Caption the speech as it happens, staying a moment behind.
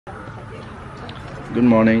Good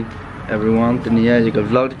morning, everyone. Today I will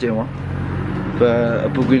vlog today.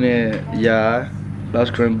 But Pugine ya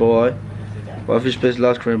Lostkarenboy, office space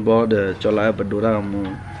Lostkarenboy the Joh Law Eh Padura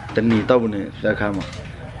mo tani tabune sakama.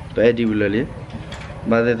 But I do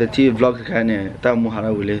but the tea vlog kane tamu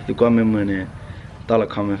hara wile to come mene tala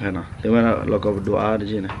come kana. They went lock of dua the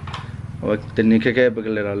jina. Or the Nikake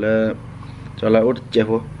Bagala Joh Law Eh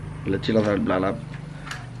Jeffo, the chilla blala.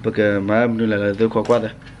 Because my abdula the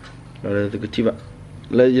coquada or the Kutiva.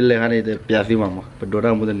 Let you lay the Piafi Mama, but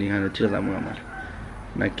Dora wouldn't need a chill that mama.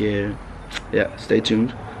 Like, yeah, stay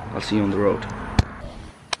tuned. I'll see you on the road.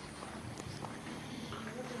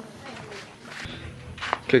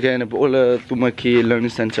 Okay, and all to my key learning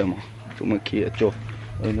center, to my key at Joh.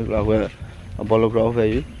 I look like a ball of grove,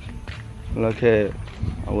 like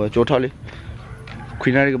our Joh Tolly,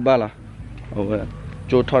 Queen Bala, or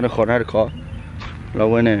Joh Tony Corner car,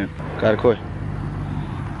 Lawene Carcoy.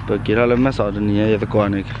 But get all a mess out in the air the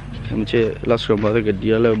corner. Come to Lostkarenboy get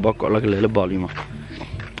the other buck like a little volume.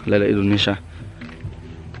 Let Indonesia.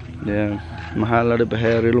 The Mahala the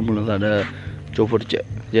Behair that Joh for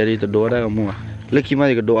Jerry the Dora more. Lucky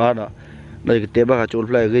my Doada like a teba told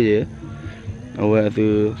flag or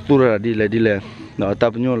to Sura Dile, no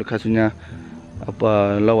Tapnol Casuna, up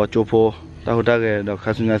Lower Chopo, Tahotaga, the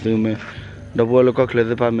Casuna Thume, the Wall Cockle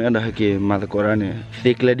the Pam and the Haki, Mother Corane,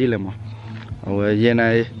 thick lady lemon. Or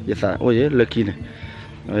Yena, yes, oh yeah, lucky.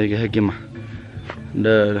 I get him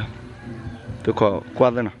the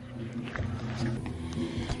quadrant.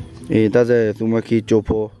 It does a Thumaki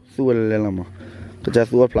Chopo, Thuelama, to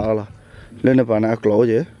just what flower. Learn upon a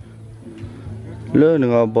closure.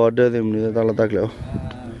 Learning about them near the Talataclo.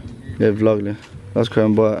 They vlog.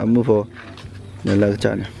 Lostkarenboy, I move for the leg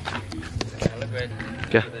channel.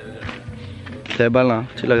 Okay. Tebala,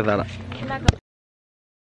 Chilagada.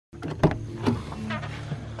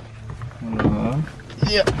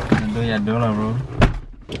 Yeah. Do ya dollar, bro.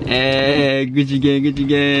 Gucci gang.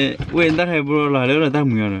 Wait, that have bro, I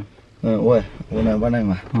don't know. What? When I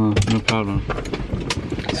no problem.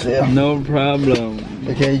 No problem.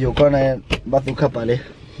 Okay, you're gonna batu kapali.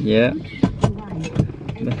 Yeah.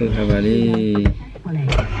 Batu kapali.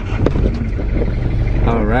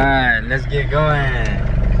 Alright, let's get going.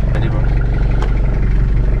 Ready, bro?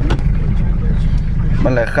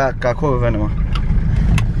 Malaka kako venema.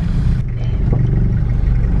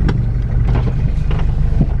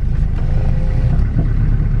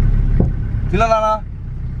 Lana,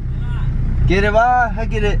 get it, I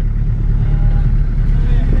get it.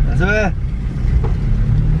 That's it.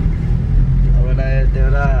 When I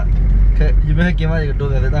did that, you may give me do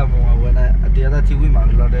that when I at the other TV man,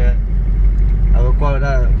 I will call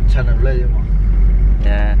that channel play.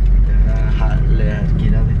 Yeah,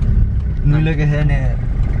 get it. No, look at her.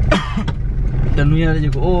 The new year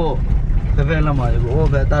you go, oh, the Velama, you go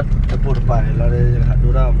over that port pie, Lord.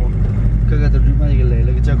 Cái tụi mình cái lấy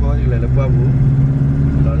cái có cái lấy qua bù,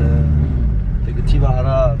 rồi thì cái chiếc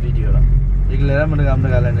vào video đó, thì cái lấy mình làm được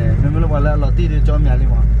cái này, mình lúc mà lấy lọt tí thì cho mẹ đi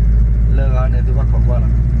mà, lấy cái này thì bắt khó quá là.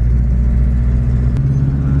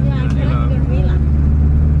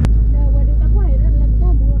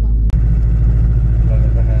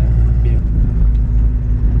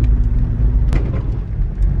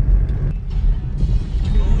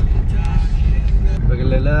 Cái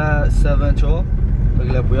lấy là 7 chỗ.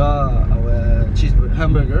 We'll have our cheese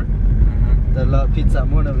hamburger, the pizza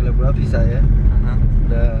more than we'll have pizza.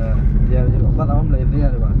 The but I'm like the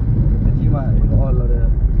team all of the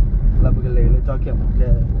Labugale Jockey,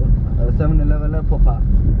 7-Eleven Popa.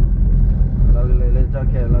 Labugale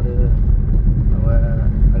Jockey, a lot of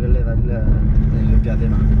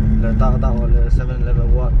the Tata or 7-Eleven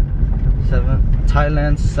what?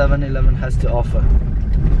 Thailand 7-Eleven has to offer.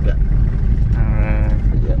 Yeah.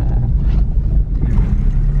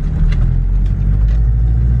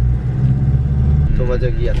 So what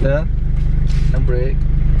you get there? And brake.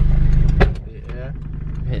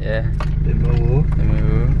 Yeah. They move.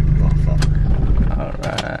 Oh fuck.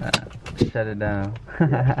 Alright. Shut it down.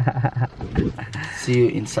 See you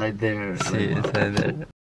inside there.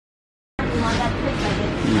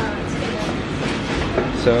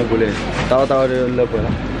 Sao boleh? Tahu dia lepas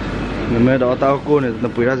lah. Nama dah tahu kau ni,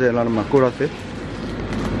 nak pergi saja lah nak kau rasa.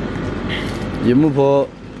 You move for.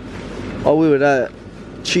 Oh, we were that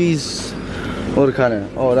cheese. Or kind of.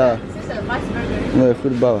 Oh, that. No,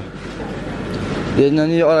 food bar. Dia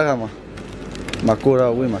nyanyi orang kama. Makura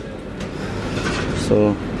wima.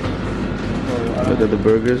 So look at the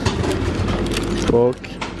burgers. Pork,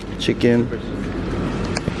 chicken.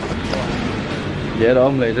 Yeah, the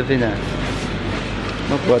omelette the thing.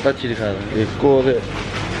 Nó qua ta chỉ khá. Cô thế.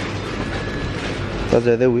 Ta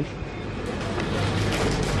dễ đấy quý.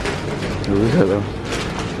 Lúa thật đâu.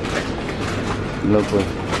 Lúa rồi.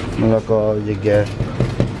 Nó có gì ghê.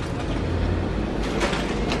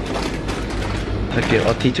 Cái kia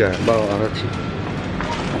ở thị trường bao ở thị.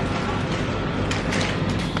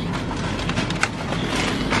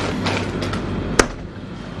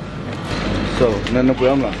 So, nên nó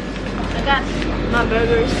quên mà. I got my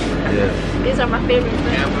burgers. Yeah. These are my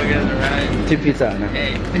favorite. Yeah, burgers are right. Tip pizza nè.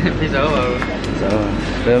 Hey, pizza over. So,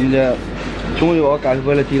 bây giờ chúng tôi có cả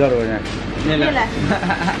cái là tí ra rồi nè. Đây là.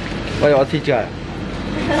 Bây giờ ở thị trường.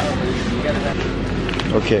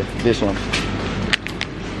 Okay, this one.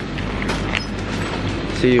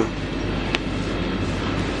 See you.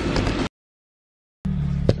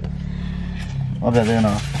 Ở bên đây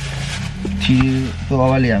nào. Thì tôi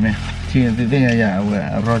vào liền này. Thì tôi thấy nhà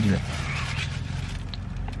ở rồi.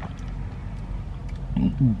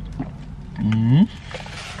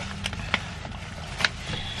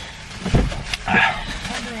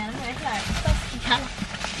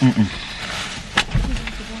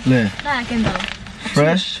 Lê.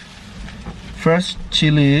 Fresh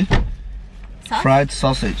chili fried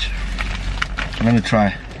sausage. Let me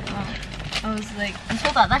try. I was like, I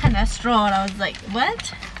told that kind of straw, and I was like,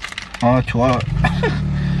 what? Oh, chua.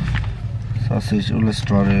 Sausage, all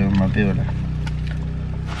strawberry, my favorite.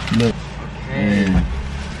 Look.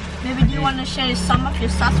 Maybe do you want to share some of your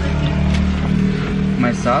sauce with me?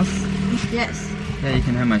 My sauce? Yes. Yeah, you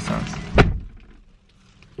can have my sauce.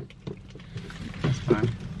 That's fine.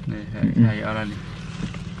 Yeah, already.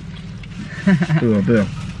 Được.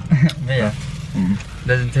 Yeah.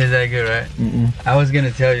 Doesn't taste that good, right? I was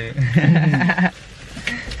gonna tell you.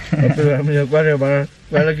 Bây giờ qua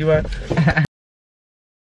đây kia.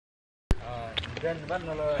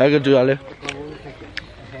 Hai cái chữอะไ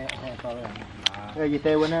ร? Gì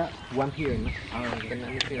tê quên á, one here.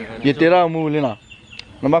 Gì tê ra mua lên nào?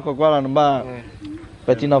 Nó bắt qua là nó bắt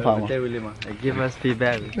phải chín nào phẳng mà. Give us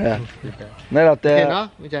feedback. Yeah. Này là tê. Nó,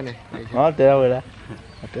 bây giờ này. Nó tê rồi đấy.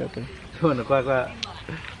 Tê. Thôi nó qua.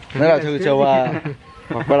 Này là chơi chơi qua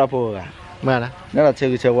qua la phô à? Mà đó. Này là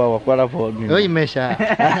chơi qua la phô. Ơi mê sa.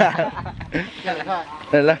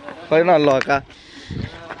 Đây là coi nó lòi cả.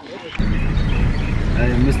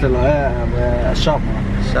 Mr. Law Eh shop.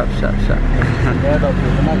 Shop. Đây đó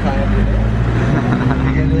tụi nó khai đi.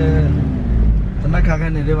 Cái này tụi nó khai cái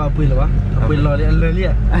này để vào bùi là bùi lòi đi ăn lưỡi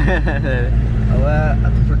liệt. Và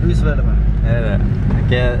produce về là mà.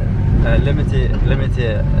 Get limited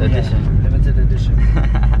edition. Limited edition.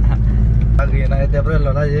 Cái này đẹp rồi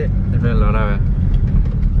là gì? Đẹp rồi đó.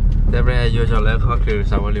 Đẹp rồi Joh Law Eh khó khăn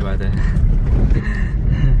sao vậy vậy?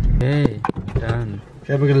 Hey, done.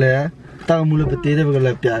 Cái bữa lẽ tao mua cái tê bữa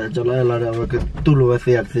lẽ bia Joh Law Eh là rồi cái tu lúa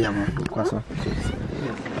xe mà quá sao?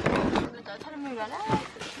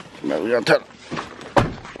 Mà bây giờ thật.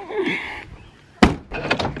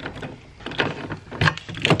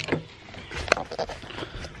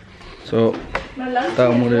 So,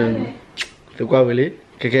 tao mua từ qua về lý.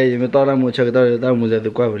 Cái gì mà tao đang mua chơi tao mua từ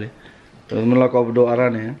qua về lý. Rồi mình lo có đồ ara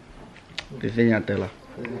này. Thì sẽ nhặt được là.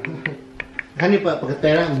 Cái này phải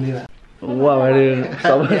tê ra mình là. Wow, vậy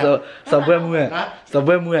sao bữa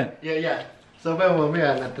mua? Yeah. So bây giờ mình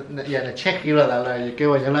là check kêu là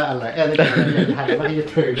kêu là em là hành bắt đi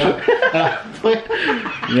thử đó. Thôi.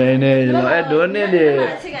 Này là đồ này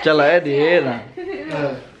để cho là đi là.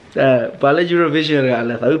 Bà lấy Eurovision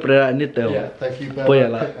là thử pra anh nít tao. Bây giờ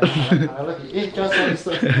là. Cho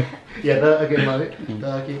sao. Yeah, đó again mà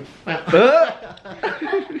đó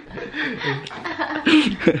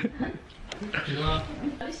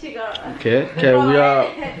Okay,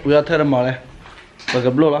 we are third mall. Bagi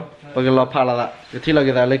blue lah, bagi lapar lah. Jadi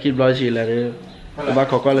lagi dah lagi blue sih lah. Lepas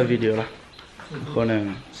kau kalau video lah. Kau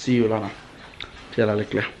ni see you lah. Jalan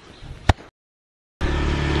lagi lah.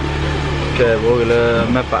 Okay, boleh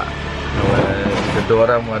Mae Pa. Kedua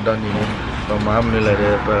orang ada ni. Pemaham ni lah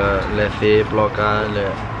dia lefe bloka le.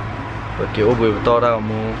 Bagi obu betul orang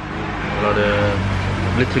mu. Kalau dia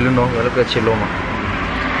beli cilok no, kalau dia cilok mah.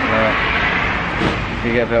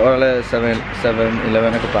 ठीक है फिर और ले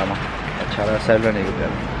 7-11 के पामा अच्छा रहा 7 नहीं के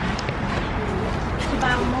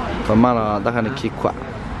पामा पामा ना ताकि नहीं किक हुआ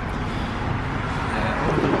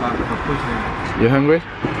You hungry?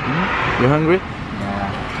 You hungry?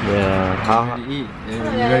 Yeah. How? You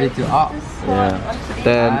ready to off? Yeah.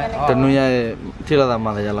 Tenunya tidak lama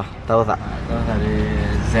saja lah. Tahu tak? Tahu tadi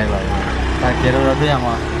saya lah. Tak kira berapa yang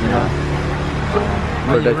mah.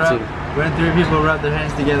 Productive. When 3 people rub their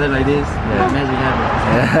hands together like this, magic happens.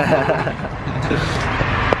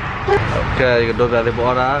 Okay, kedua kali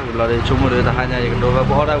berora, kalau ada cuma dia tahannya, kedua kali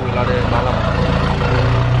berora, kalau ada malam.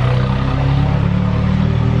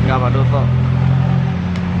 Gak apa dosa.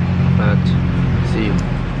 But see you.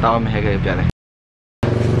 tao mới hay cái bia này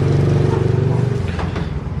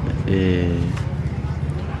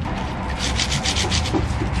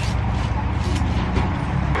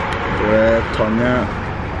rồi thon nhá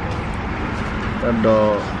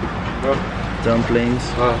đồ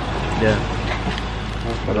dumplings yeah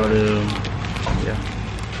kalau ada yeah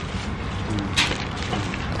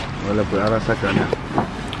wala berarah sakarnya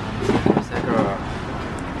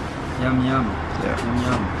Yum yum. Yeah. Yum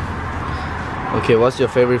yum. Okay, what's your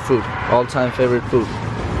favorite food? All-time favorite food?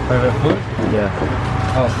 Favorite food? Yeah.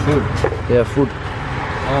 Oh, food. Yeah, food.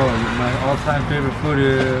 Oh, my all-time favorite food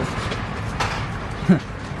is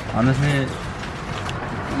honestly, it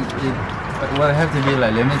have to be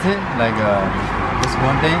like limited, like just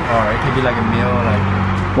one thing, or it could be like a meal, like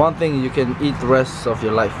One thing you can eat the rest of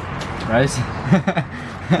your life. rice.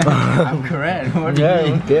 I'm correct. What do you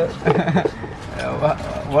mean? Okay.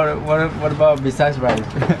 What about besides rice?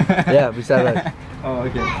 Yeah, besides that. Oh,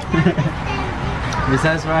 okay.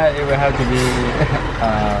 Besides rice, it would have to be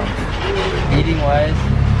eating wise.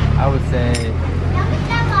 I would say.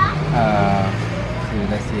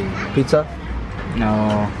 Let's see. Pizza?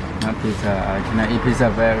 No, not pizza. I cannot eat pizza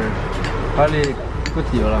very. Probably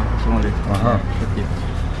good deal lah. Good deal.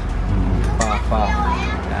 Far.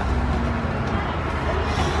 Yeah.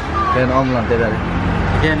 Then omelette thế đây.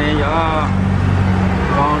 Again,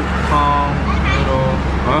 wonton noodle.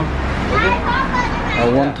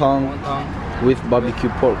 Wonton with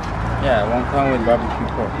barbecue pork. Yeah, wonton with barbecue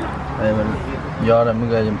pork. Đây mình do là mọi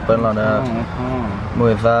người dùng phân là đã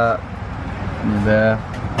mọi ta mình về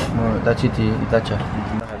mọi ta chỉ thì ta chờ.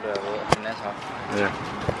 Yeah,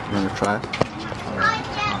 I'm gonna try.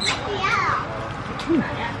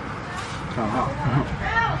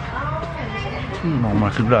 Mà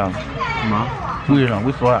thực ra Mà? quý là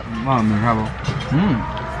quý số ạ. Mà mình hay không?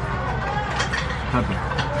 Happy.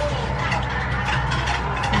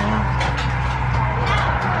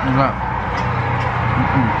 Enggak.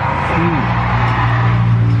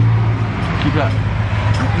 Tidak.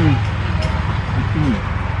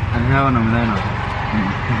 Anh theo nằm đây nào.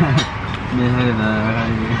 Đây hay là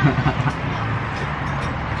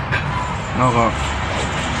Nó có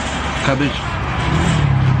cabbage.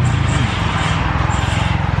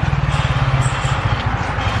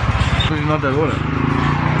 It's not that good.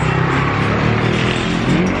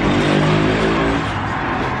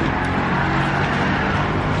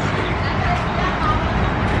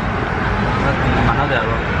 Mà nó đẹp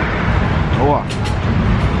luôn. Ủa.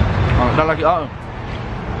 Đó là cái ớt.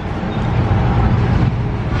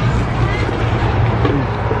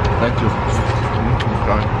 Thank you.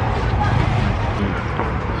 Rồi.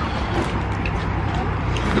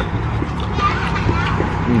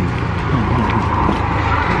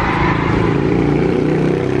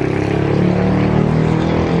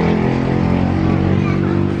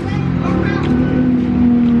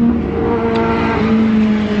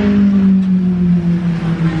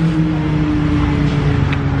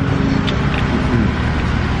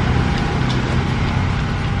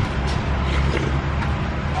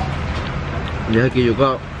 Ya aquí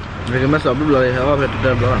juga mereka masuk dulu lah ya apa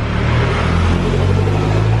dalam belakang.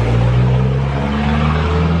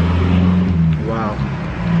 Wow.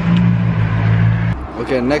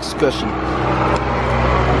 Okay, next question.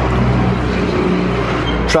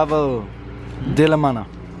 Travel de mana?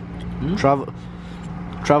 Travel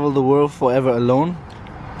the world forever alone,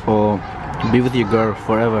 or be with your girl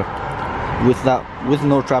forever with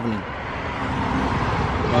no traveling.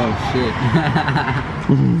 Oh shit.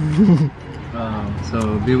 So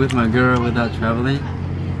be with my girl without traveling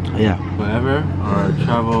Yeah. forever, or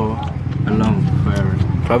travel alone forever.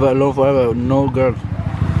 Travel alone forever, no girl.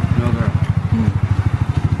 No girl.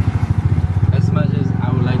 As much as I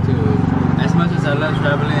would like to, as much as I love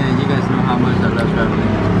traveling, and you guys know how much I love traveling,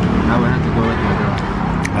 I would have to go with my girl.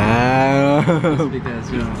 Just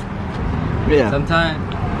because, you know, Yeah. sometimes,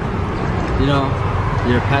 you know,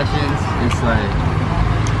 your passions, it's like,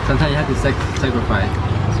 sometimes you have to sacrifice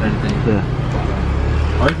certain things. Yeah.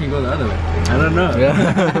 Or you can go the other way. I don't know. Yeah.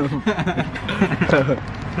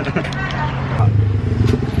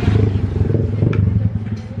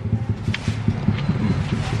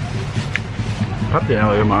 Hấp thì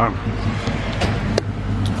nào em mà.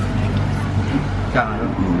 Chẳng rồi.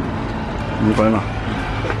 Như vậy mà.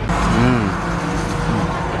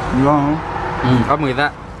 Ngon không? Có mùi đó.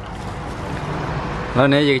 Nó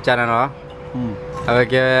nếu gì chả nó. Ở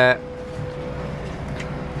cái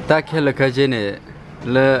ta khi là cái gì này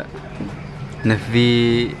là nè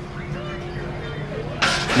vì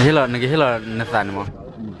nè là nè sản mà.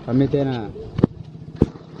 Kami tên à.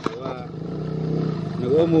 Nè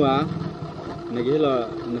có mua à? Nè cái là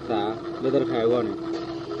nè sản để ta khai qua này.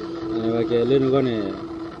 Okay, little one.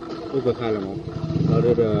 Over Kalamo.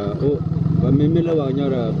 Oh, but Mimilla on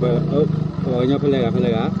your on your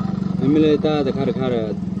Pelega. Mimilita, the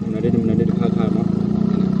Karakara, and I didn't Kakama.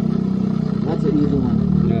 That's an easy one.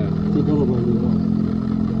 Yeah.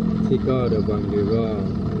 Tico the Bangigo.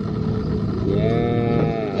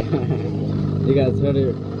 Yeah. You guys heard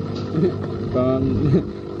it from.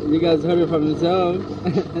 You guys heard it from himself.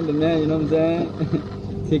 And the man, you know what I'm saying?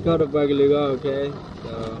 Tico the Bangigo, okay?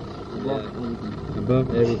 So, yeah.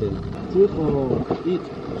 Above everything. Truth or eat?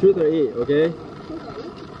 Truth or eat, okay?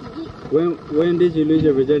 When did you lose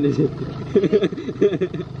your virginity?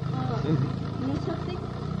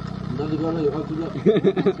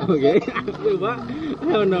 Okay. What?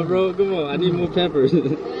 Hell no, bro. Come on. I need more peppers.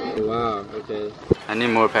 Wow. Okay. I need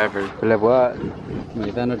more peppers. Like what?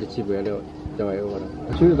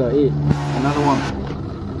 Truth or eat? Another one.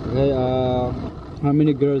 Okay. How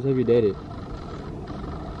many girls have you dated?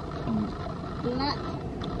 Not.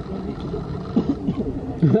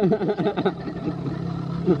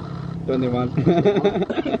 21.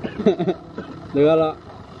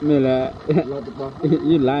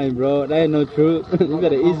 You lying, bro. That ain't no truth. You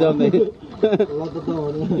better eat something. You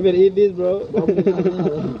better eat this, bro.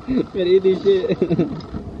 You better eat this shit.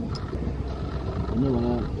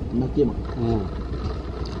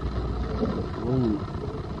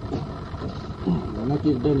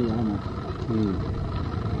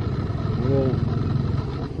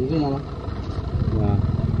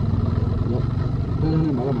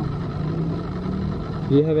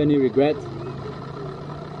 Do you have any regrets?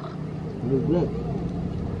 Regret?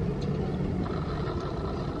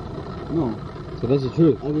 No. So that's the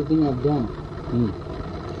truth. Everything I've done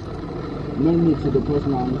made me to the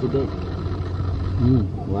person I am today.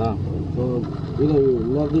 Wow. So either you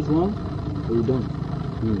love this one or you don't.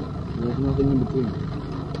 There's nothing in between.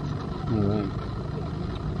 Alright.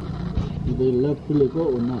 Either you love Piliko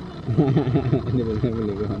or not.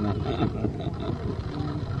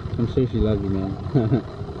 I'm sure she loves you, man.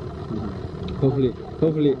 Hopefully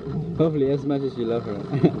as much as you love her.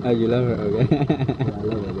 You love her, okay? Yeah, I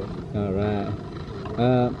love her, bro. Alright.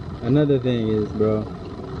 Another thing is, bro,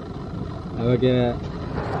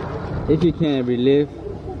 if you can relive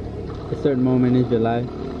a certain moment in your life,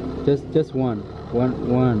 just one,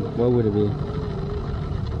 what would it be?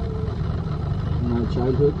 My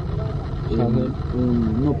childhood. Childhood?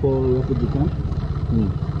 In Nepal refugee camp.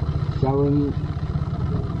 Showering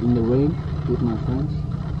in the rain with my friends.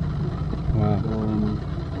 Wow.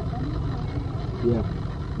 Yeah,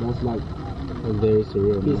 that's like very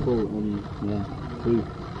surreal. peaceful and Yeah. free.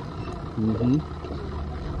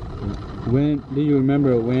 When do you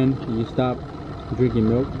remember when you stopped drinking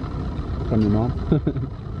milk from your mom?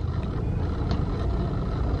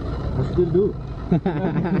 I still do.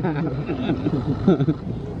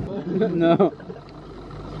 No.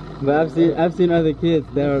 But I've seen other kids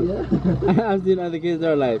that are I've seen other kids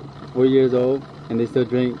that are like 4 years old and they still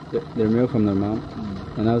drink their milk from their mom.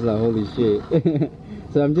 And I was like, holy shit.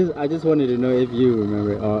 So I just wanted to know if you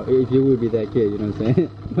remember or if you would be that kid, you know what I'm saying?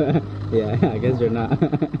 But yeah, I guess you're not.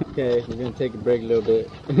 Okay, we're gonna take a break a little bit.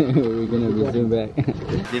 We're gonna resume back.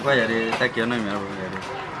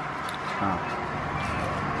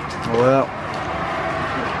 Well,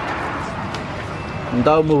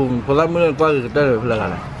 tao mù phải làm mới qua được đây là cái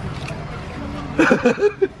này.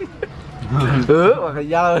 Mà phải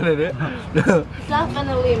giao này đấy.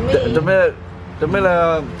 Definitely me. Cho mấy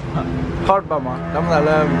là hot bà mà, đâm là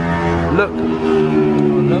look.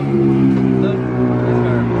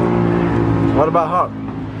 What about hot?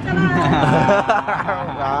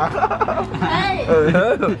 Hey.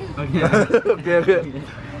 Okay.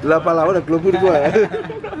 Là bà lão được lúc đi qua.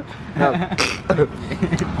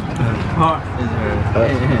 Hot is her.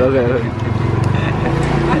 Okay.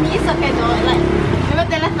 I mean, it's okay though. Like,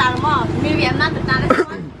 maybe let's start more. Maybe I'm not the talent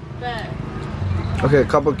one, but. Okay,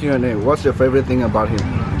 couple Q&A. What's your favorite thing about him?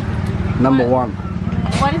 Number one.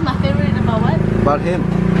 What is my favorite about what? About him.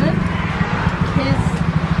 His.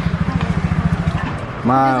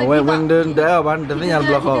 Mà when đến để ở ban đến với nhau là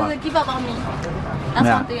He doesn't give up on me. That's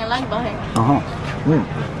Yeah. one thing I like about him.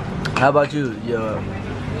 How about you? Your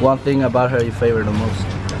one thing about her you favor the most?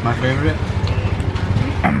 My favorite?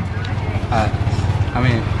 I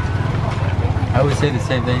mean, I would say the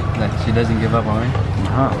same thing, like she doesn't give up on me.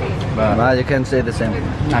 But You can't say the same.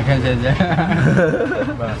 I can't say that.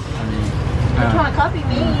 But I mean, You're trying to copy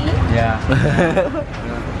me. yeah.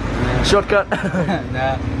 Shortcut.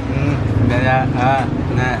 Nah.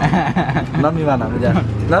 Nothing mana aja.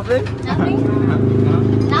 Nothing? Nothing?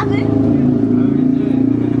 Nothing?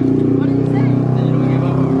 What did you say?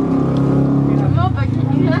 No, but you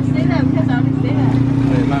cannot say that because I already say that.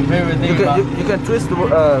 My favorite you can twist the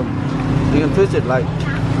you can twist it like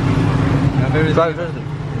My favorite try thing, to twist it.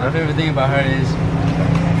 my favorite thing about her is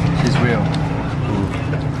she's real.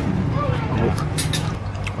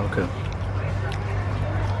 Okay.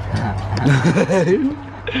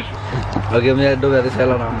 Okay, मैं दो बार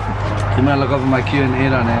चला ना. मैं लगा तो मैं क्यों नहीं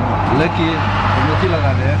रहा है. लेकिन मुझे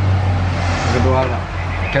लगा है. दो बार.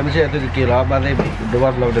 क्या मुझे ऐसे किया बाद में दो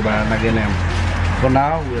बार लग दे बाहर ना गए हैं. For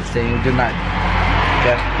now, we're saying good night.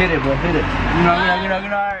 Just hit it, bro. Hit it. Good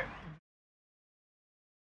night.